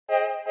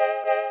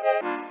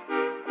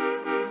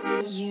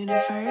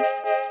Universe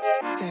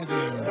 7.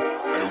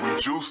 And we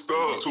juiced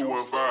up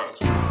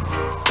 215.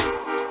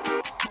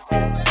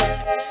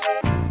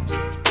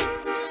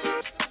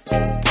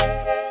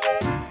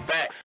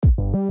 Facts.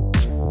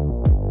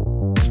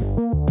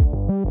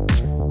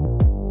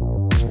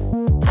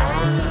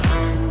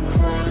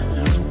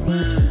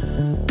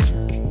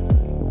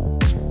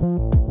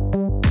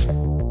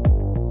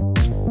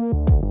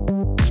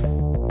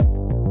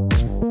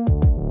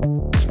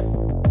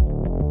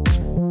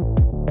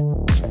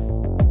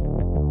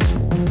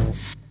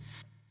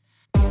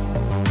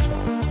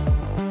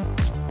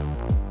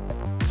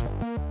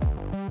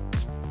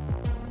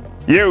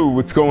 Yo,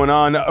 what's going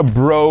on,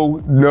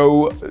 bro?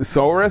 No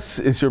Saurus.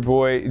 It's your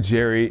boy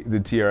Jerry, the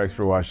TRX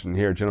for Washington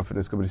here at General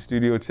Fitness Company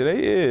Studio.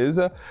 Today is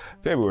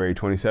February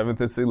 27th.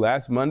 It's the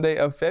last Monday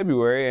of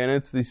February, and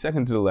it's the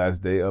second to the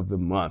last day of the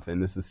month.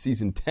 And this is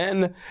season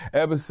 10,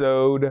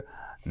 episode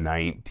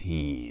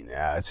 19.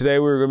 Today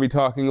we're going to be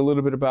talking a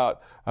little bit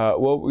about,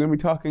 we're going to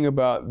be talking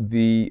about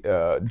the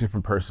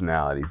different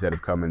personalities that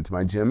have come into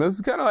my gym. This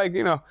is kind of like,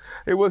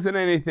 it wasn't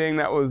anything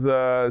that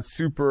was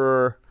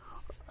super,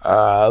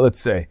 let's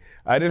say,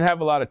 I didn't have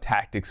a lot of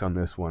tactics on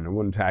this one. It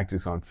wasn't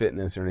tactics on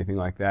fitness or anything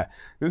like that.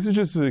 This is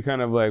just kind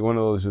of like one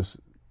of those just,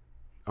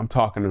 I'm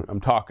talking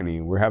to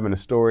you. We're having a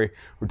story.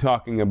 We're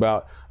talking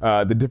about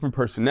the different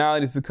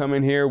personalities that come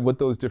in here, what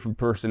those different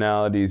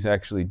personalities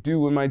actually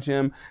do in my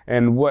gym,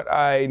 and what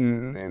I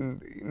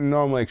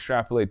normally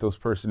extrapolate those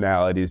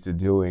personalities to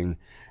doing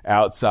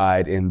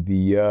outside in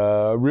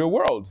the real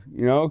world,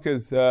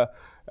 because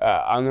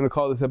I'm going to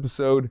call this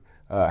episode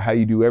how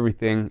you do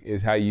everything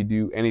is how you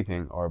do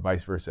anything, or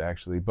vice versa,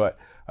 actually. But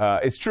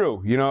it's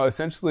true,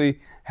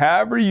 essentially,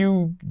 however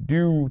you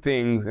do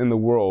things in the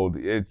world,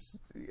 it's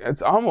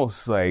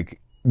almost like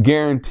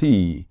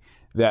guarantee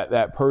that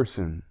that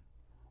person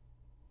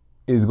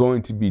is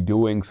going to be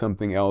doing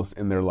something else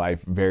in their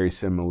life very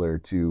similar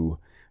to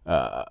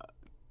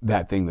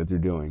that thing that they're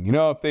doing.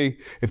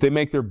 If they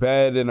make their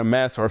bed in a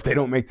mess, or if they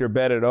don't make their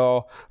bed at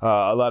all,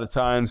 a lot of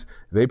times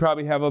they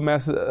probably have a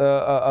mess,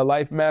 a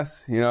life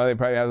mess. They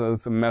probably have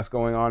some mess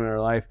going on in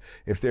their life.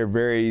 If they're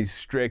very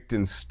strict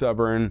and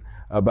stubborn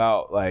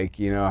about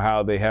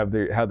how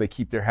they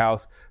keep their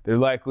house, they're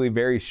likely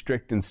very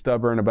strict and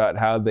stubborn about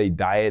how they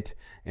diet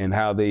and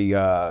how they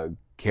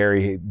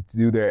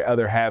do their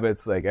other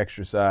habits like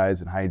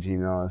exercise and hygiene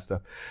and all that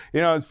stuff.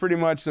 It's pretty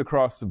much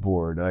across the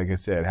board. Like I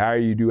said, how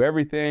you do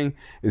everything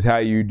is how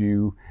you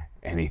do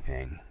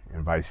anything,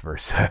 and vice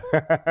versa.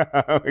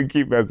 I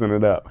keep messing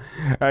it up.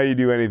 How you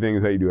do anything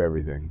is how you do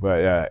everything.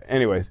 But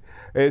anyways,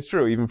 it's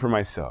true, even for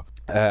myself.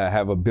 I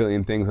have a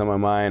billion things on my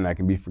mind. I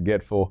can be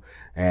forgetful,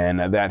 and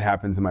that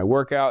happens in my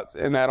workouts,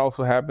 and that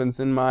also happens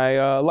in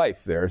my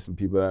life. There are some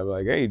people that are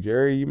like, hey,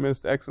 Jerry, you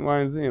missed X and Y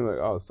and Z. I'm like,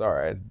 oh,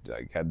 sorry.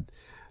 I had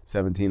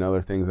 17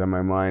 other things on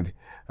my mind.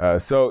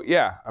 So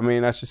yeah,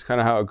 that's just kind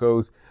of how it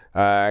goes.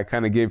 I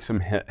kind of gave some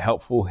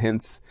helpful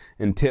hints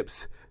and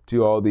tips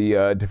to all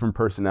the different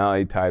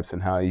personality types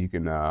and how you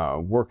can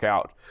work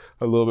out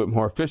a little bit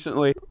more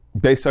efficiently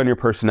based on your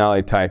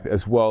personality type,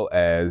 as well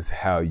as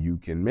how you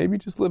can maybe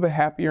just live a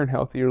happier and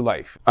healthier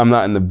life. I'm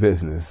not in the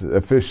business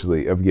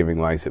officially of giving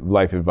life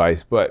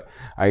advice, but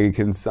I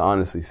can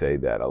honestly say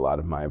that a lot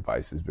of my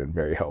advice has been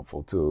very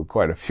helpful to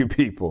quite a few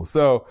people.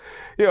 So,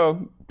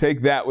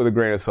 take that with a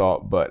grain of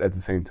salt, but at the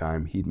same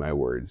time, heed my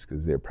words,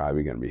 because they're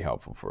probably going to be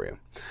helpful for you.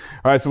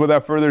 All right, so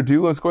without further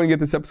ado, let's go ahead and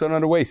get this episode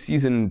underway.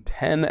 Season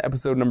 10,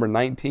 episode number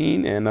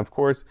 19. And of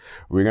course,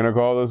 we're going to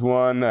call this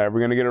one, are we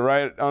going to get it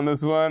right on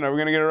this one? Are we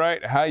going to get it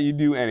right? How you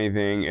do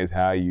anything is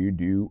how you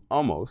do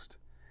almost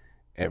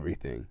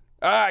everything.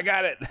 I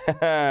got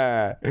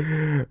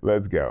it.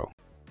 Let's go.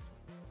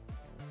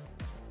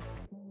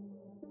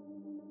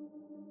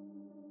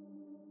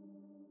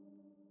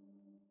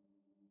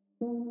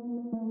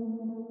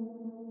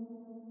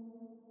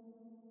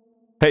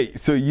 Hey,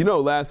 so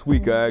last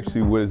week I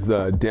actually was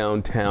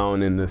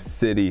downtown in the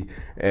city,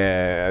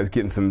 and I was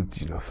getting some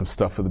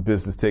stuff for the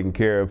business taken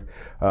care of.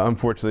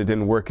 Unfortunately, it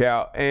didn't work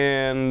out,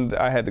 and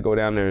I had to go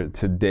down there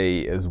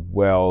today as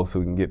well so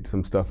we can get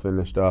some stuff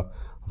finished up.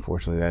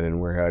 Unfortunately, that didn't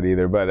work out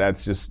either, but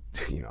that's just,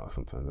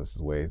 sometimes that's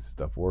the way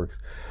stuff works.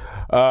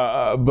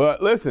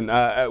 But listen,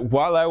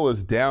 while I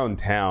was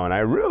downtown, I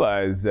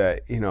realized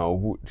that,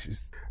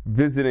 just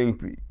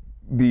visiting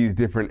these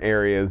different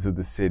areas of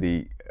the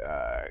city,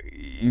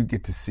 you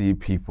get to see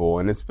people,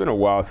 and it's been a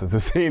while since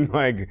I've seen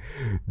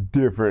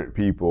different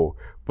people.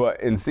 But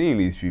in seeing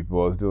these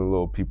people, I was doing a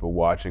little people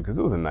watching, because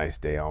it was a nice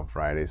day on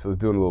Friday. So I was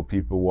doing a little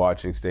people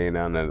watching, staying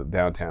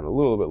downtown a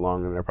little bit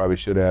longer than I probably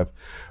should have.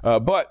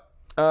 But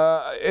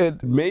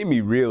it made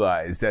me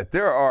realize that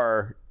there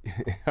are,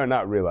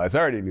 not realize, I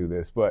already knew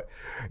this, but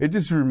it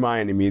just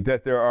reminded me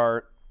that there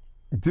are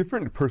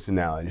different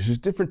personalities, there's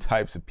different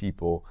types of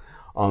people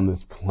on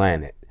this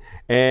planet.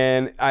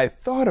 And I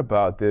thought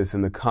about this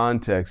in the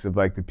context of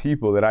the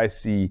people that I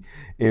see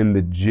in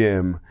the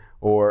gym,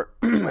 or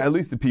at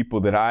least the people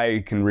that I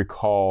can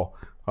recall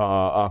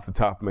off the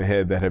top of my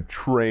head that have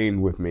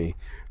trained with me.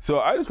 So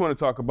I just want to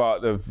talk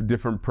about the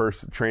different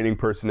training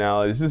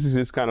personalities. This is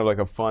just kind of like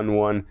a fun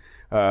one,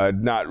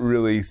 not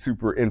really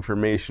super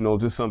informational,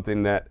 just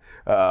something that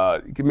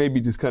you can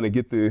maybe just kind of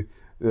get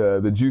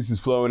the juices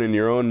flowing in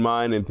your own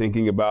mind and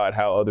thinking about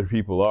how other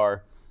people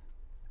are.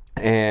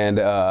 And,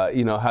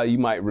 how you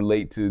might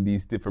relate to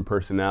these different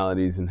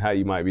personalities and how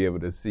you might be able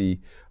to see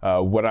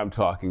what I'm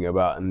talking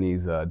about in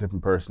these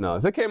different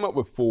personalities. I came up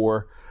with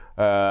 4.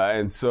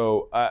 And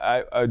so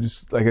I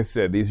just, like I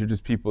said, these are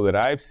just people that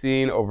I've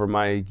seen over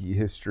my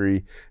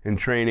history in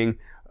training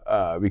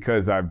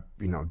because I've,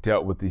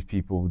 dealt with these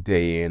people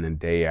day in and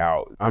day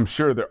out. I'm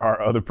sure there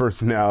are other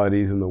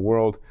personalities in the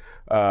world,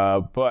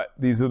 but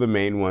these are the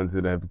main ones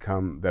that have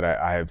come that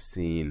I have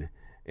seen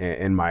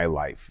in my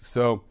life.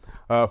 So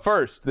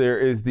first, there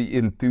is the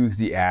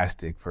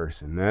enthusiastic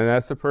person. And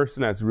that's the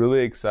person that's really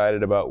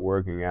excited about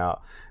working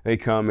out. They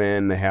come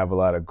in, they have a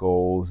lot of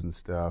goals and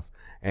stuff.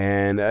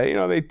 And,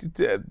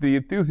 the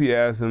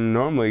enthusiasm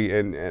normally,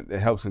 and it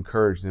helps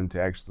encourage them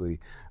to actually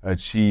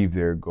achieve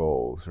their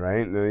goals,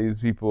 right? Now, these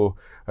people,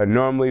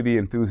 normally the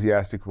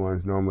enthusiastic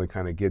ones normally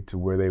kind of get to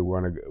where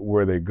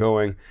they're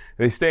going.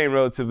 They stay in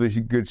relatively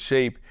good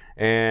shape,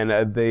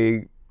 and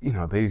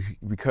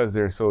because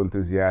they're so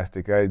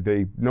enthusiastic,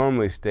 they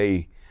normally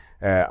stay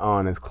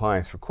on as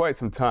clients for quite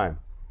some time.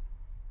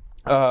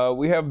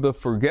 We have the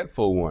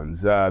forgetful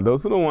ones.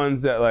 Those are the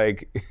ones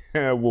that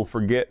will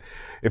forget.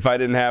 If I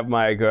didn't have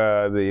my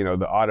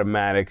the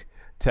automatic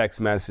text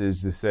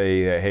message to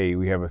say, hey,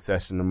 we have a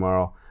session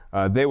tomorrow,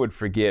 they would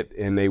forget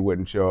and they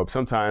wouldn't show up.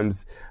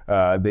 Sometimes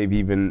they've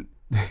even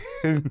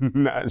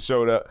not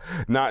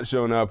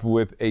shown up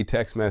with a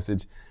text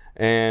message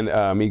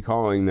and me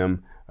calling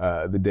them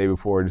the day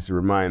before just to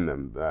remind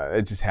them.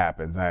 It just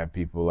happens. I have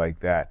people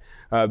like that.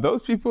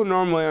 Those people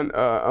normally,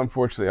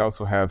 unfortunately,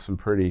 also have some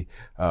pretty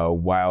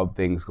wild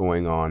things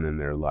going on in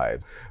their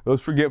lives.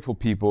 Those forgetful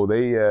people,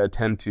 they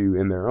tend to,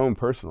 in their own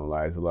personal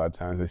lives, a lot of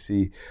times I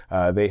see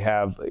they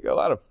have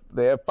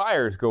they have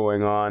fires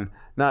going on,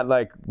 not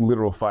like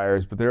literal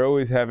fires, but they're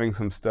always having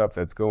some stuff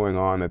that's going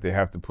on that they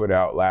have to put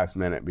out last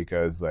minute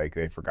because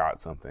they forgot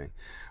something,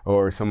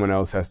 or someone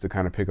else has to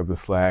kind of pick up the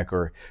slack,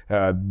 or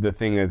the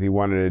thing that they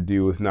wanted to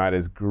do was not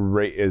as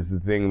great as the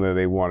thing that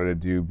they wanted to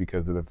do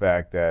because of the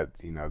fact that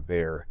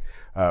they're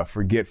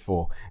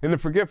forgetful. And the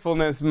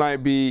forgetfulness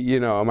might be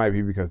it might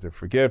be because they're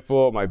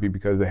forgetful, it might be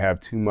because they have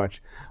too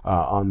much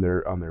on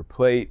their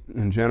plate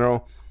in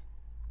general.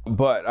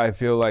 But I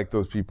feel like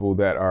those people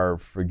that are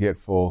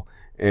forgetful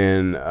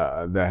and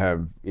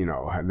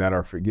that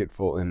are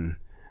forgetful in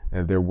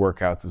their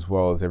workouts as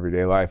well as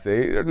everyday life,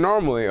 they're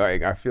normally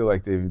I feel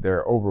like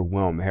they're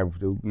overwhelmed. They have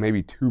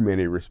maybe too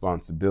many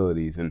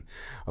responsibilities, and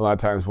a lot of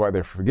times why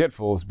they're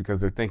forgetful is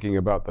because they're thinking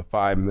about the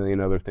 5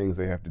 million other things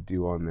they have to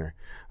do on their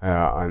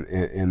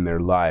in their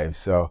lives.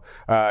 So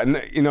I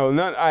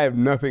have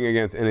nothing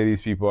against any of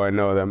these people. I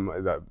know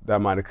that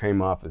might have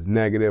came off as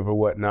negative or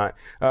whatnot,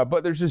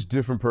 but there's just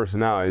different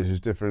personalities,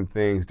 there's different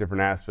things,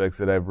 different aspects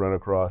that I've run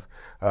across.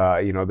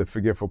 The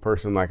forgetful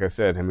person, like I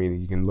said,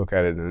 you can look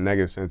at it in a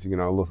negative sense. You can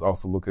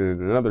also look at it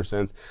in another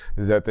sense,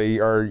 is that they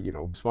are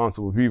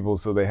responsible people,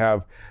 so they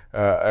have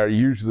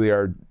usually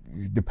are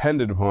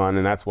dependent upon,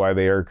 and that's why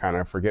they are kind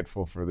of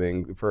forgetful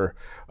for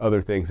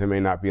other things that may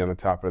not be on the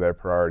top of their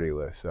priority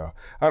list. So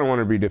I don't want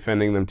to be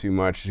defending them too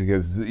much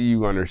because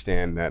you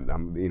understand that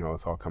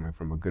it's all coming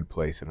from a good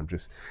place, and I'm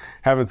just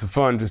having some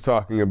fun just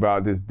talking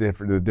about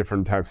the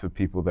different types of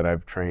people that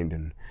I've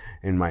trained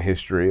in my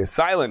history. A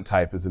silent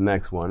type is the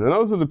next one, and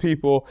those are the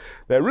people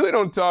that really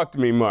don't talk to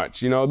me much.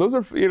 Those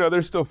are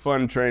they're still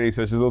fun training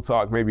sessions. They'll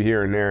talk maybe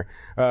here and there,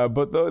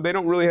 but they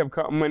don't really have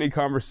many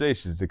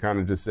conversations to kind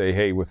of just say,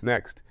 hey, what's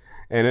next?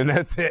 And then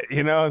that's it,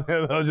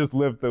 they'll just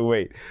lift the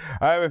weight.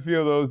 I have a few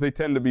of those. They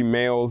tend to be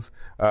males.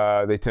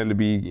 They tend to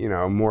be,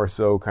 more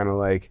so kind of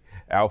like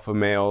alpha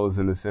males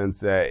in the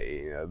sense that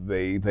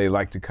they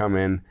like to come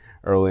in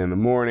early in the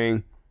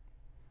morning.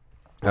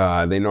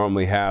 They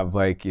normally have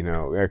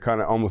they're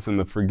kind of almost in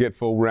the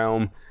forgetful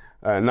realm,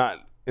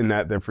 not in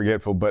that they're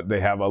forgetful, but they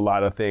have a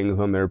lot of things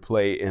on their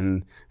plate,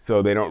 and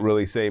so they don't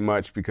really say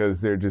much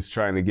because they're just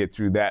trying to get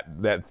through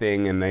that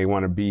thing, and they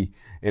want to be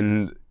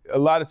in. A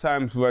lot of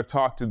times when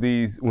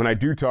I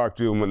do talk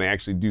to them, when they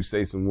actually do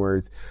say some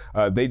words,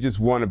 they just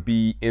want to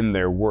be in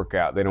their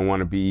workout. They don't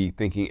want to be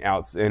thinking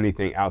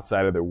anything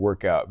outside of their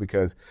workout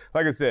because,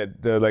 like I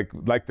said,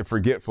 like the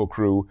forgetful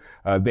crew,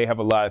 they have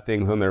a lot of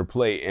things on their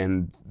plate,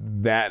 and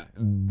that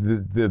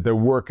the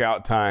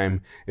workout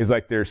time is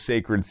like their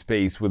sacred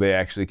space where they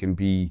actually can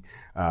be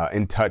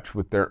in touch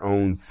with their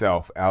own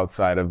self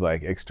outside of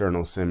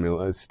external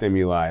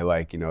stimuli,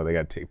 they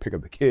got to pick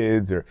up the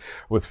kids, or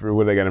what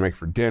they got to make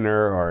for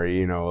dinner, or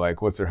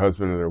what's their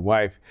husband or their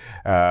wife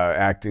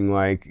acting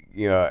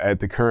at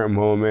the current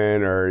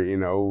moment, or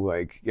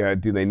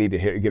do they need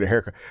to get a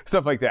haircut,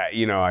 stuff like that.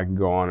 I can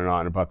go on and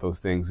on about those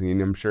things,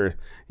 and I'm sure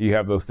you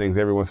have those things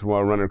every once in a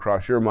while running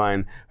across your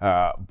mind,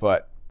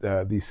 but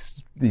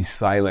these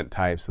silent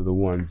types are the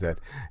ones that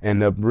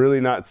end up really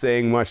not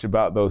saying much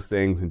about those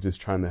things and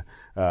just trying to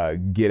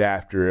get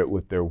after it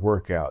with their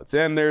workouts.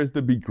 And there's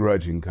the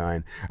begrudging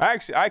kind.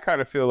 I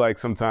kind of feel like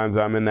sometimes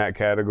I'm in that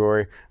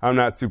category. I'm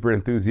not super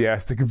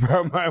enthusiastic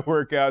about my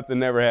workouts and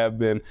never have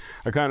been.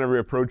 I kind of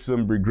approach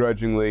them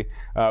begrudgingly,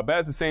 but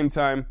at the same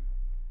time,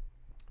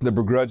 the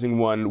begrudging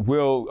one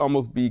will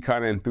almost be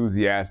kind of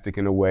enthusiastic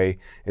in a way.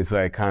 It's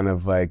like kind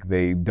of like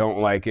they don't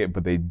like it,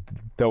 but they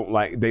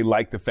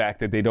like the fact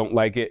that they don't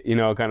like it,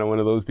 kind of one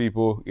of those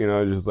people,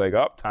 just like,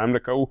 oh, time to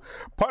go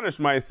punish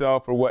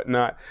myself or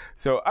whatnot.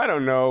 So I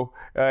don't know.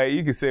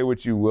 You can say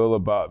what you will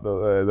about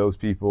those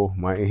people.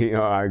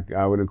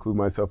 I would include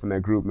myself in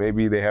that group.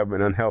 Maybe they have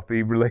an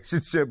unhealthy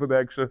relationship with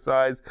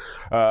exercise.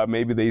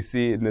 Maybe they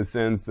see it in a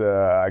sense,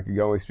 I could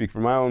only speak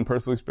from my own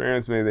personal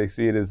experience. Maybe they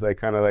see it as like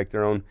kind of like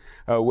their own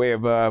way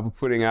of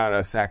putting out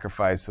a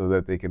sacrifice so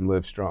that they can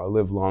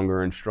live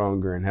longer and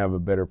stronger and have a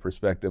better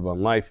perspective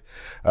on life.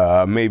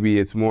 Maybe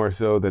it's more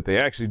so that they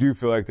actually do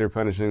feel like they're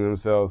punishing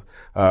themselves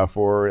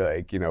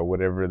for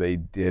whatever they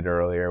did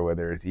earlier,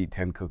 whether it's eat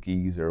 10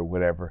 cookies or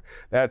whatever.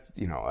 That's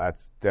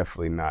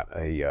definitely not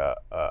a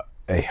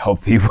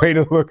healthy way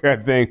to look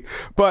at things.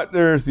 But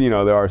there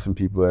are some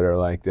people that are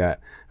like that.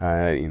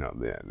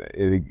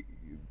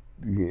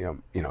 Their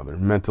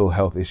mental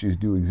health issues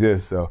do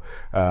exist. So,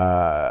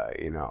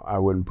 I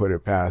wouldn't put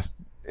it past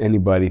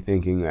anybody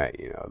thinking that,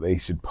 they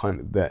should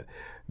punish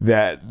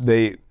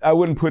I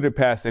wouldn't put it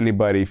past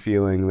anybody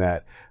feeling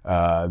that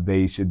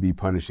they should be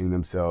punishing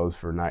themselves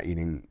for not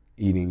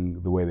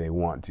eating the way they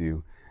want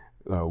to,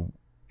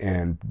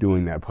 and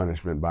doing that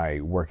punishment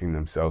by working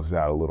themselves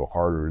out a little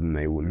harder than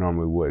they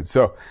normally would.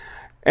 So,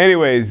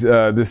 anyways,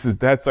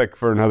 that's like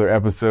for another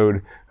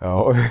episode.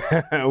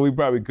 We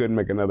probably couldn't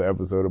make another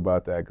episode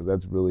about that because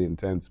that's really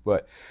intense.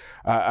 But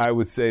I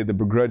would say the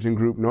begrudging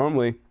group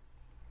normally,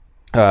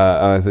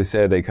 as I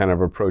said, they kind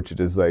of approach it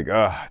as like,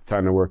 it's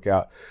time to work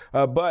out.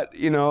 But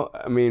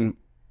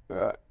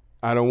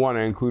I don't want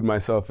to include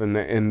myself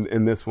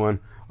in this one,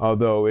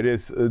 although it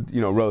is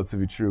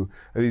relatively true.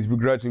 These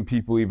begrudging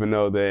people, even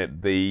though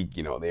that they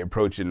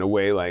approach it in a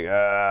way like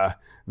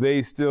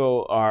they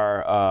still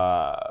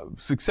are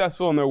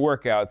successful in their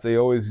workouts. They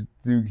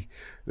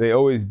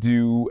always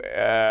do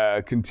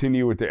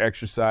continue with their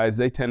exercise.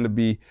 They tend to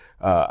be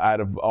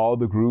out of all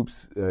the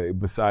groups,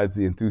 besides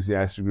the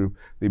enthusiastic group,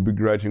 the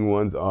begrudging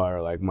ones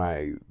are like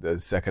the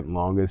second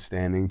longest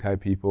standing type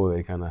people.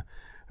 They kind of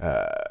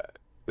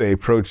they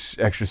approach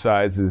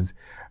exercise as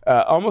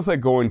almost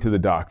like going to the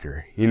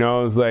doctor.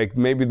 It's like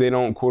maybe they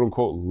don't quote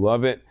unquote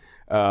love it,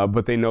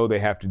 but they know they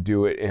have to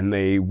do it, and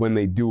when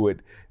they do it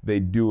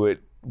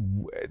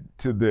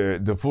to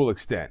the full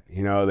extent.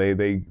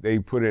 They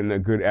put in a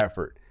good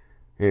effort.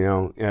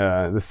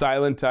 The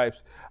silent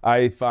types,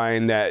 I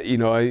find that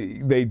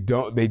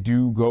they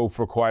do go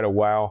for quite a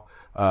while.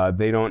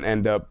 They don't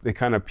end up, they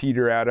kind of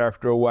peter out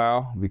after a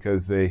while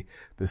because the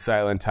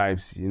silent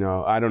types,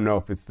 I don't know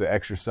if it's the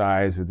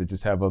exercise or they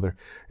just have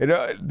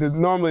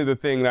normally the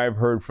thing that I've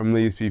heard from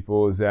these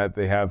people is that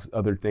they have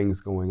other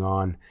things going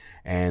on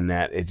and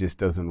that it just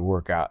doesn't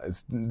work out.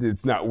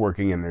 It's not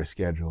working in their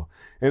schedule.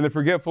 And the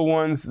forgetful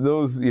ones,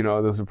 those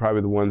are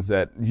probably the ones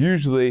that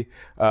usually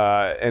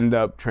end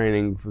up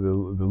training for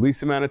the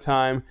least amount of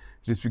time,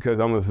 just because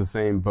almost the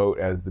same boat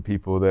as the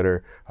people that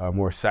are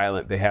more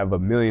silent. They have a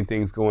million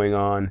things going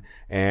on,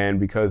 and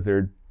because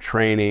they're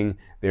training,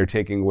 they're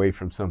taking away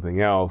from something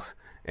else,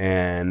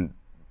 and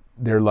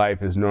their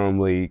life is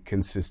normally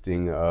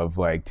consisting of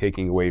like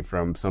taking away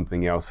from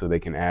something else so they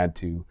can add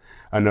to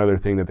another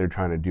thing that they're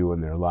trying to do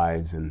in their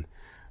lives. And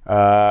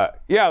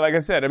like I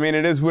said,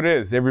 it is what it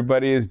is.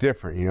 Everybody is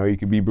different. You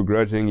could be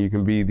begrudging, you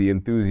can be the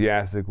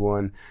enthusiastic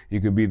one,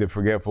 you could be the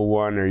forgetful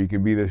one, or you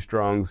could be the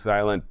strong,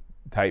 silent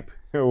type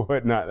or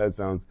whatnot. That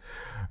sounds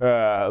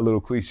a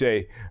little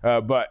cliche,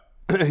 but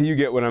you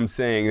get what I'm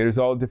saying. There's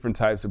all different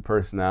types of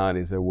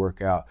personalities that work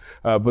out.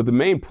 But the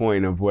main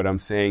point of what I'm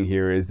saying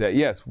here is that,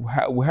 yes,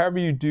 however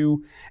you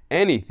do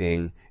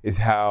anything is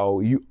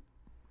how you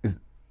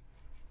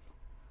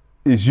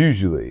is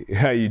usually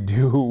how you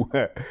do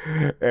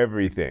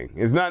everything.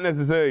 It's not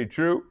necessarily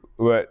true,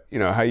 but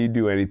how you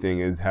do anything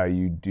is how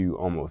you do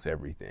almost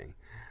everything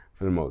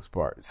for the most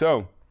part.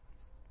 So,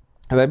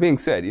 that being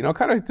said,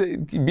 kind of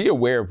be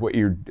aware of what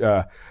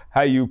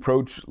how you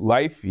approach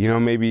life.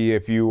 Maybe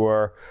if you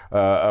are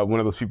one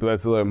of those people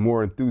that's a little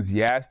more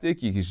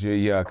enthusiastic, you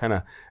should kind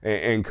of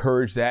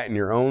encourage that in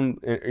your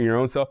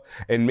own self,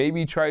 and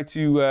maybe try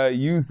to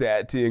use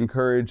that to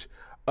encourage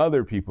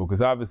other people,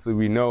 because obviously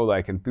we know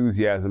like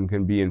enthusiasm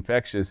can be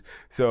infectious.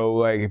 So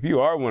like if you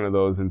are one of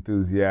those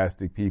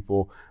enthusiastic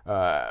people,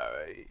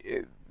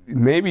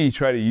 maybe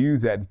try to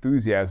use that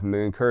enthusiasm to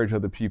encourage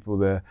other people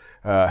to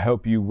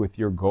help you with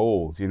your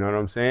goals. You know what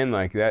I'm saying?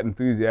 Like that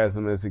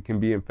enthusiasm, as it can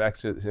be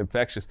infectious.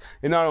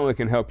 It not only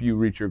can help you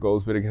reach your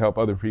goals, but it can help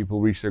other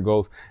people reach their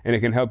goals, and it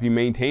can help you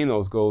maintain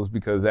those goals,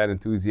 because that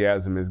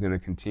enthusiasm is going to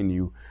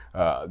continue,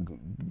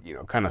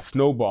 kind of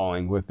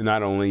snowballing with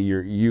not only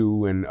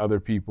you and other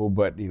people,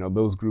 but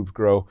those groups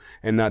grow,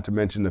 and not to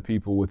mention the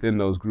people within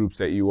those groups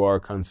that you are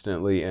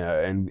constantly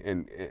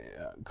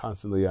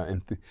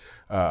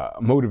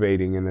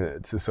motivating,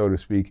 and so to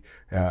speak,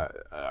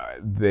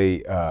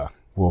 they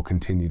will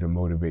continue to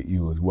motivate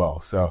you as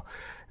well. So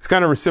it's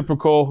kind of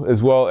reciprocal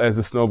as well as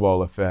a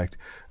snowball effect.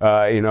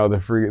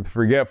 The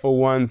forgetful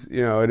ones,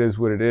 it is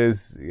what it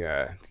is.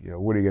 Yeah,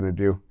 what are you gonna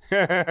do?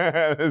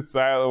 The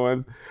silent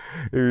ones,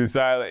 if you're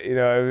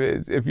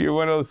silent, if you're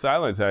one of those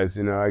silent types,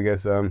 I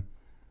guess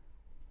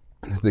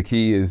the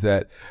key is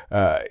that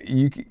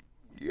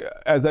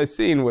as I've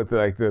seen with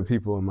like the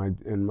people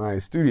in my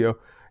studio,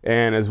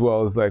 and as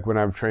well as like when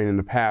I've trained in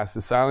the past,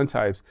 the silent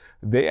types,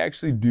 they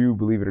actually do,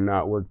 believe it or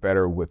not, work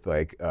better with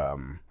like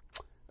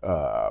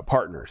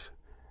partners.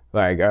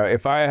 Like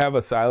if I have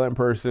a silent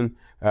person,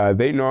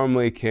 they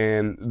normally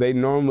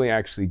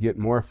actually get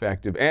more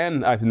effective.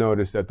 And I've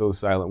noticed that those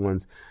silent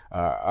ones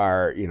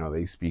are,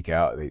 they speak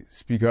out, they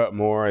speak up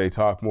more, they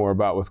talk more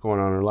about what's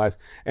going on in their lives,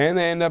 and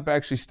they end up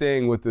actually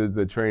staying with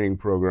the training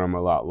program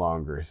a lot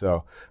longer.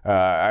 So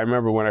I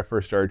remember when I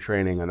first started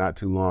training not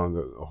too long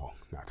ago,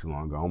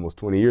 almost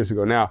 20 years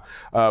ago now,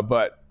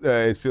 but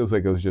it feels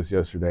like it was just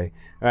yesterday.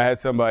 I had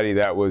somebody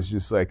that was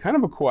just like kind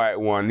of a quiet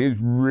one. He was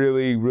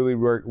really, really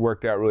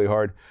worked out really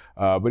hard,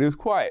 but he was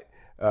quiet.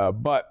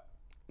 But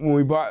when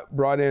we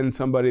brought in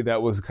somebody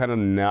that was kind of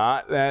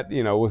not that,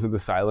 wasn't the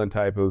silent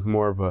type, it was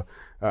more of a,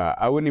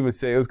 I wouldn't even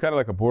say, it was kind of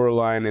like a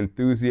borderline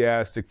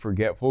enthusiastic,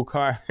 forgetful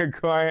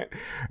client,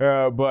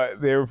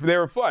 but they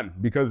were fun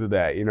because of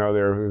that. They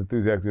were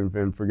enthusiastic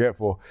and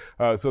forgetful.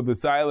 So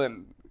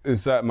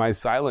my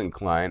silent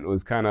client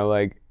was kind of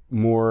like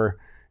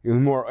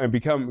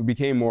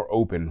became more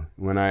open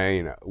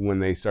when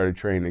they started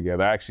training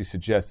together. I actually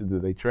suggested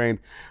that they train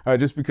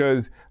just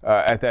because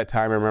at that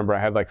time I remember I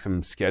had like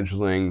some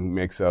scheduling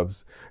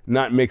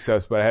not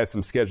mix-ups, but I had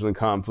some scheduling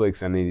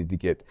conflicts. I needed to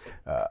get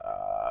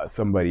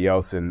somebody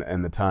else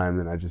in the time,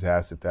 and I just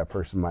asked if that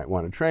person might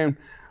want to train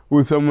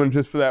with someone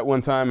just for that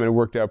one time, and it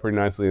worked out pretty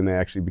nicely, and they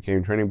actually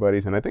became training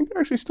buddies, and I think they're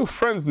actually still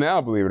friends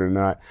now, believe it or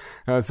not.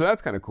 So that's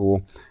kind of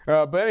cool.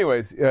 But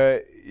anyways,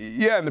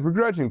 and the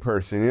begrudging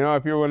person,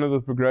 if you're one of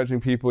those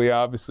begrudging people,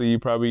 obviously you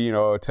probably,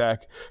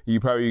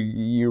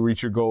 you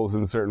reach your goals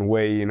in a certain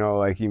way,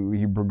 like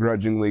you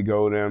begrudgingly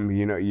go to them,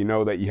 you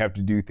know that you have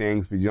to do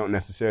things, but you don't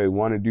necessarily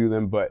want to do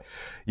them, but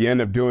you end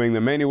up doing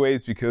them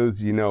anyways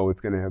because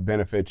it's going to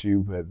benefit you,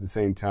 but at the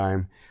same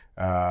time,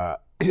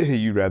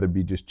 you'd rather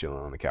be just chilling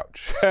on the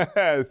couch.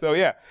 So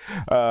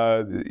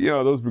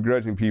those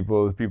begrudging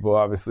people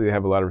obviously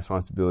have a lot of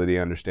responsibility,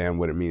 understand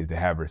what it means to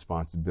have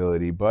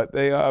responsibility, but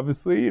they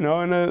obviously, in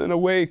a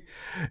way,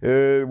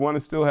 want to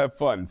still have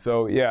fun.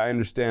 So I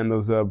understand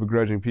those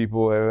begrudging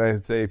people.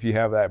 I'd say if you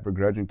have that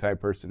begrudging type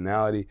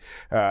personality,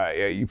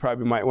 you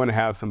probably might want to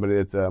have somebody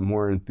that's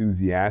more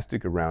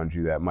enthusiastic around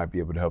you that might be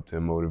able to help to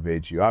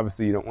motivate you.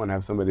 Obviously, you don't want to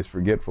have somebody that's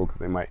forgetful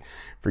because they might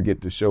forget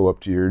to show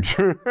up to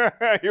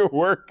your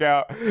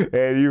workout.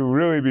 And you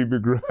really be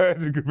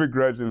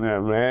begrudging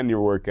them, man, your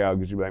workout,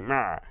 because you're like,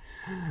 nah.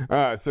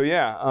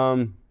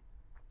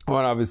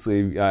 Well,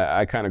 obviously,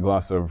 I kind of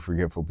gloss over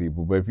forgetful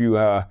people, but if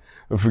you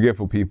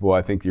forgetful people,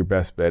 I think your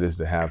best bet is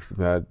to have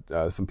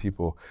some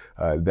people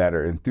that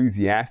are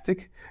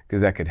enthusiastic,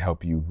 because that could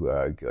help you,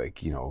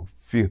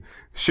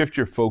 shift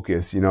your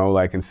focus.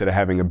 Like instead of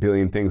having a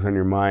billion things on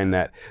your mind,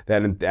 that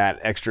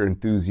extra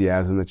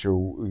enthusiasm that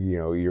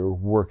you're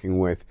working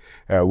with,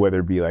 whether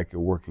it be like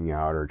working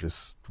out or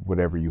just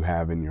whatever you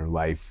have in your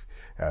life.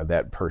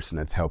 That person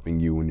that's helping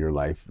you in your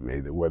life,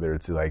 whether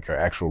it's like an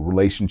actual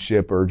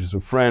relationship or just a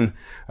friend.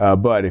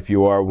 But if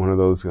you are one of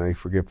those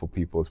forgetful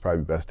people, it's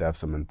probably best to have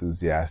some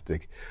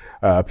enthusiastic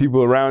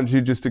people around you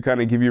just to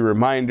kind of give you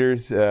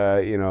reminders,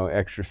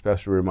 extra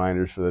special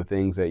reminders for the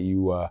things that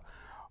you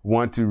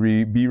want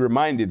to be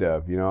reminded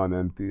of, and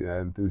then the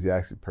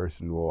enthusiastic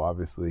person will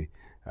obviously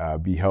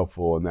be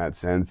helpful in that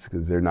sense,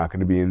 because they're not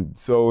going to be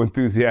so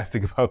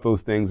enthusiastic about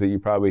those things that you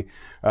probably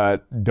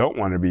don't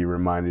want to be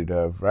reminded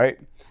of, right?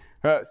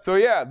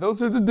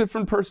 Those are the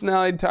different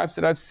personality types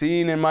that I've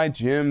seen in my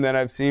gym, that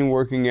I've seen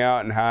working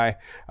out, and I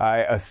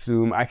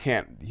assume I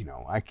can't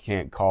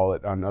call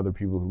it on other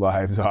people's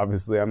lives.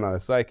 Obviously, I'm not a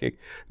psychic,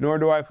 nor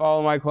do I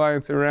follow my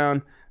clients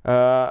around,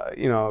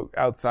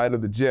 outside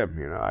of the gym.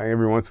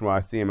 Every once in a while I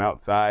see them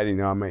outside.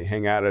 I might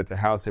hang out at their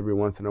house every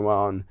once in a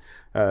while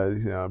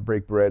and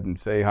break bread and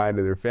say hi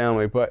to their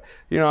family. But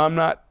I'm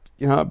not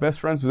best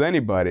friends with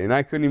anybody, and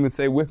I couldn't even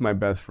say with my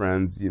best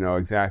friends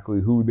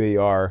exactly who they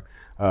are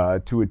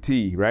to a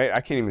T, right? I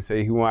can't even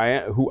say who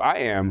I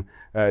am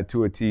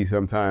to a T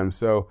sometimes.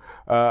 So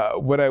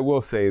what I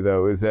will say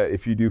though is that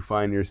if you do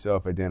find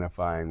yourself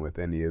identifying with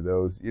any of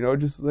those,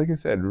 just like I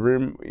said,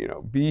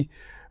 be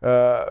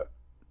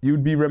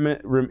you'd be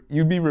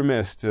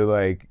remiss to,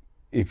 like,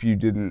 if you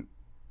didn't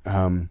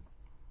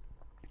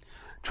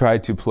try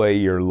to play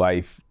your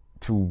life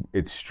to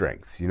its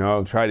strengths.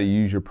 Try to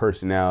use your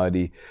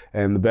personality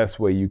in the best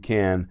way you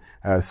can,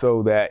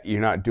 so that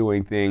you're not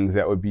doing things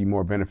that would be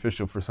more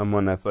beneficial for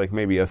someone that's like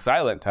maybe a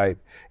silent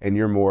type and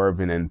you're more of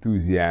an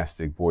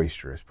enthusiastic,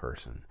 boisterous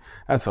person.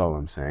 That's all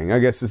I'm saying. I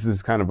guess this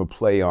is kind of a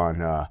play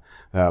on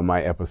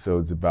my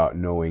episodes about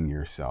knowing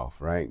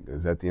yourself, right?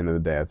 Because at the end of the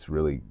day, that's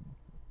really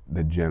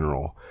the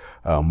general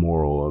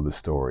moral of the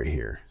story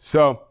here.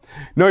 So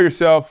know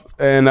yourself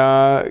and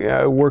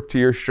work to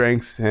your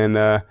strengths.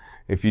 And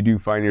if you do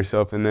find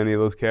yourself in any of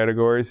those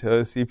categories,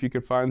 see if you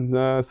can find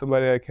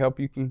somebody that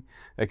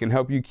can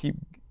help you keep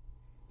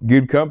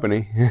good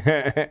company,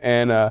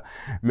 and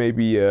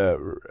maybe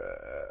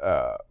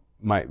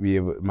might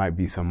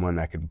be someone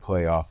that can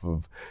play off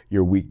of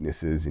your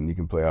weaknesses, and you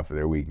can play off of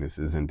their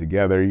weaknesses, and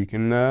together you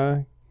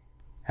can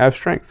have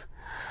strength.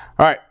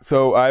 All right,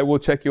 so I will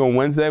check you on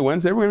Wednesday.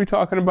 Wednesday, we're going to be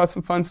talking about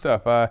some fun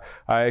stuff. I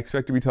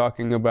expect to be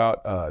talking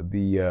about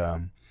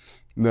the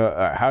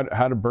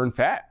how to burn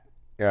fat.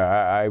 Yeah,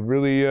 I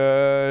really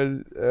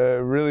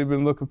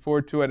been looking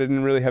forward to it. I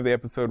didn't really have the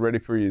episode ready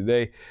for you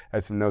today. I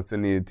had some notes I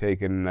needed to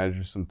take, and there's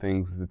just some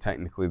things that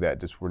technically that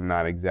just were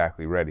not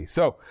exactly ready.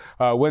 So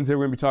Wednesday,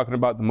 we're going to be talking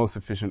about the most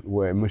efficient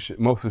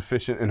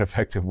and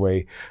effective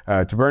way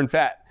to burn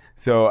fat.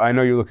 So I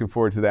know you're looking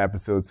forward to the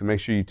episode, so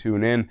make sure you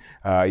tune in.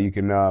 You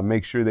can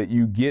make sure that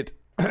you get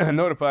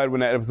notified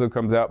when that episode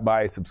comes out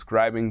by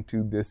subscribing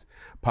to this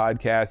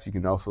podcast. You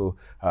can also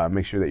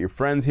make sure that your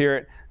friends hear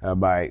it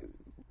by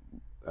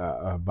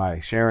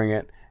sharing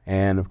it.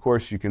 And of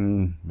course, you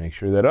can make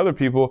sure that other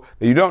people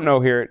that you don't know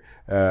hear it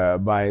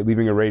by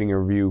leaving a rating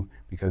and review,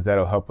 because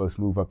that'll help us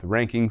move up the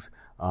rankings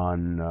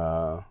on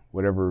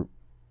whatever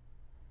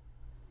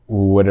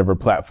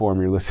platform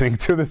you're listening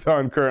to this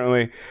on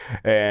currently.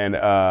 And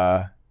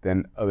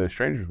then other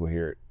strangers will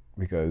hear it,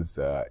 because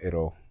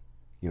it'll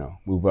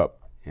move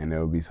up, and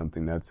it'll be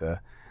something that's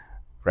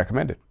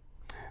recommended.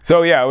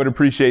 So yeah, I would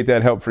appreciate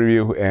that help from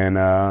you. And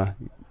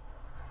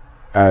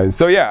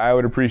I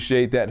would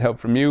appreciate that help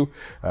from you.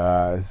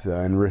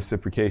 In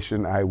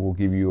reciprocation, I will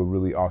give you a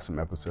really awesome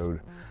episode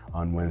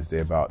on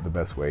Wednesday about the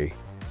best way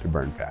to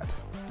burn fat.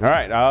 All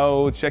right,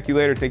 I'll check you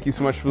later. Thank you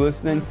so much for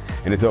listening.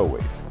 And as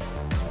always,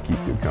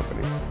 keep good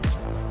company.